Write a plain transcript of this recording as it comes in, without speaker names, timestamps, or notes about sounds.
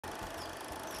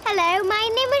Hello, my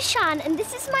name is Sian and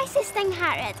this is my sister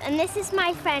Harriet and this is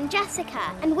my friend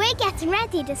Jessica and we're getting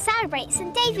ready to celebrate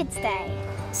St David's Day.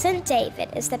 St David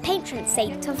is the patron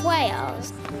saint of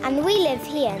Wales and we live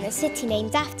here in a city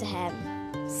named after him,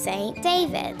 St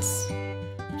David's.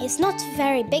 It's not a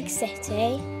very big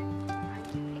city.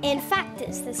 In fact,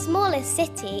 it's the smallest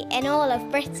city in all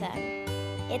of Britain.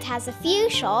 It has a few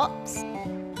shops,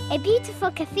 a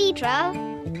beautiful cathedral,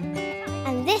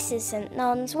 and this is St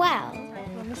Non's Well.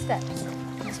 On the steps.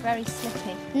 It's very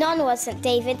slippy. Non was St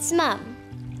David's mum.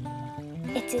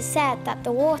 It is said that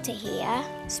the water here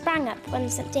sprang up when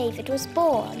St David was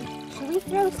born. Shall we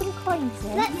throw some coins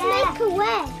in? Let's make a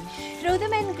wedge. Throw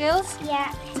them in, girls.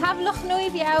 Yeah. Tafloch nhw I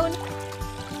fewn.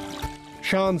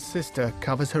 Sian's sister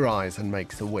covers her eyes and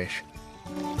makes a wish.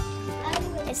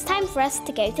 It's time for us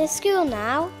to go to school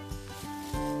now.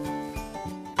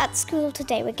 At school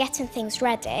today we're getting things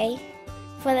ready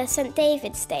for the St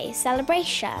David's Day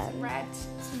celebration. Red.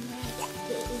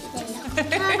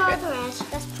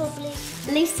 That's probably...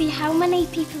 Lucy, how many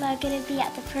people are going to be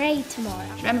at the parade tomorrow?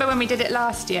 Remember when we did it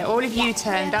last year? All of you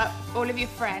turned up, all of your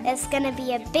friends. There's going to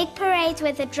be a big parade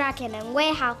with a dragon and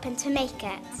we're helping to make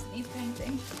it. New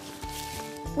painting.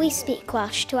 We speak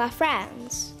Welsh to our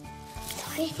friends.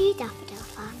 Beth yw daffodil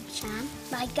farm, Sian?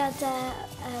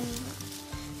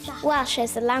 Welsh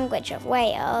is the language of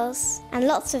Wales and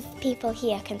lots of people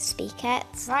here can speak it.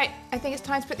 Right, I think it's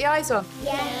time to put the eyes on.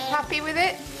 Yeah. Happy with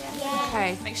it? Yeah.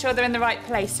 Okay, make sure they're in the right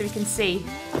place so we can see.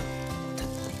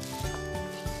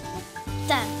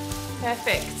 Done.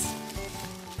 Perfect.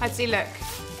 How does he look?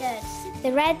 Good.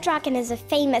 The red dragon is a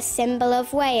famous symbol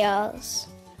of Wales.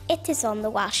 It is on the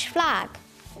Welsh flag.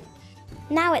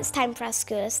 Now it's time for our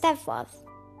school Eisteddfod.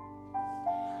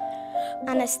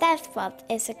 An Eisteddfod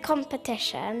is a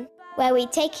competition where we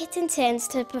take it in turns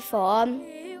to perform.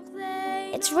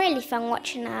 It's really fun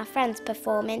watching our friends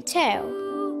performing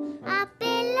too.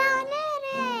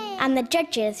 And the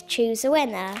judges choose a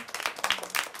winner.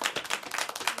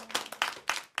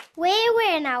 We're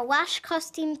wearing our Welsh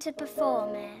costume to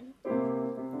perform in.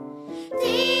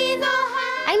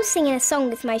 I'm singing a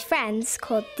song with my friends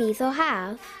called Dydd o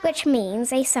Haf, which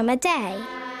means a summer day.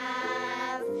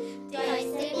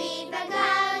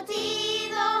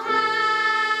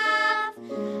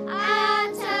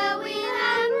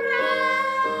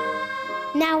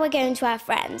 Now we're going to our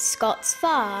friend Scott's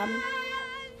farm.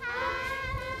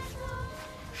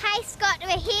 Hi Scott,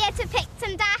 we're here to pick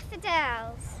some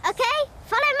daffodils. Okay,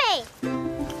 follow me.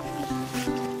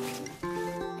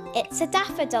 It's a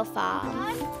daffodil farm.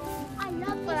 I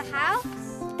love the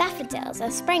house. Daffodils are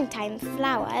springtime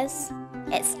flowers.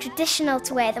 It's traditional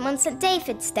to wear them on St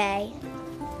David's Day.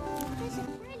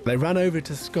 They run over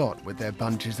to Scott with their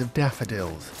bunches of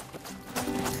daffodils.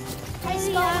 Hey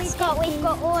Scott, we've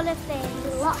got all of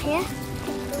these. A lot here?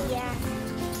 Yeah.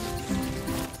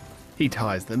 He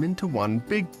ties them into one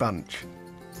big bunch.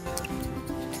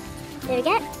 There we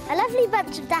go. A lovely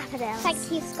bunch of daffodils.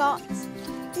 Thank you, Scott.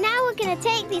 Now we're going to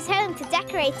take these home to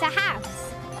decorate our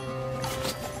house.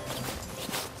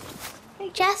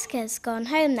 Jessica's gone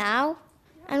home now,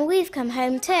 and we've come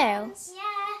home too. Yeah.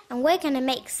 And we're going to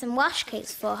make some Welsh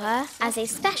cakes for her as a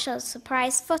special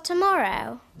surprise for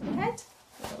tomorrow. Head.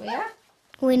 There we are.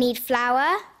 We need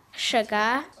flour,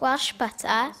 sugar, Welsh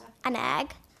butter, an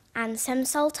egg, and some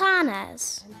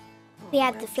sultanas. We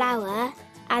add the flour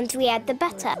and we add the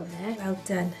butter. Well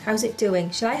done. How's it doing?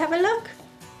 Shall I have a look?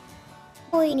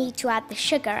 We need to add the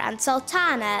sugar and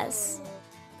sultanas.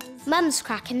 Mum's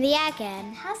cracking the egg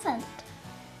in. Hasn't.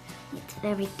 It's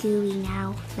very gooey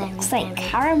now. Looks like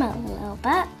caramel a little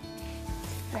bit.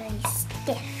 Very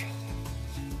stiff.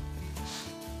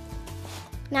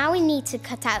 Now we need to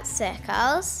cut out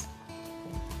circles.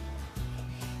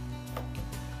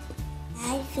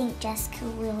 I think Jessica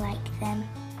will like them.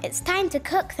 It's time to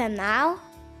cook them now.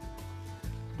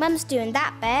 Mum's doing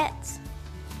that bit.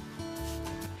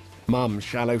 Mum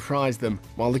shallow fries them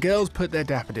while the girls put their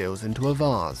daffodils into a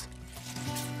vase.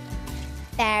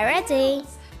 They're ready.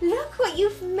 Look what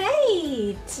you've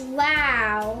made.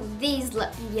 Wow, these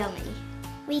look yummy.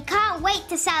 We can't wait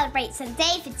to celebrate St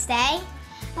David's Day.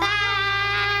 Bye!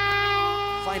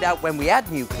 Find out when we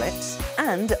add new clips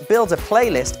and build a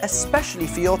playlist especially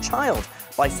for your child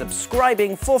by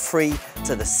subscribing for free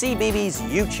to the CBeebies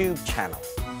YouTube channel.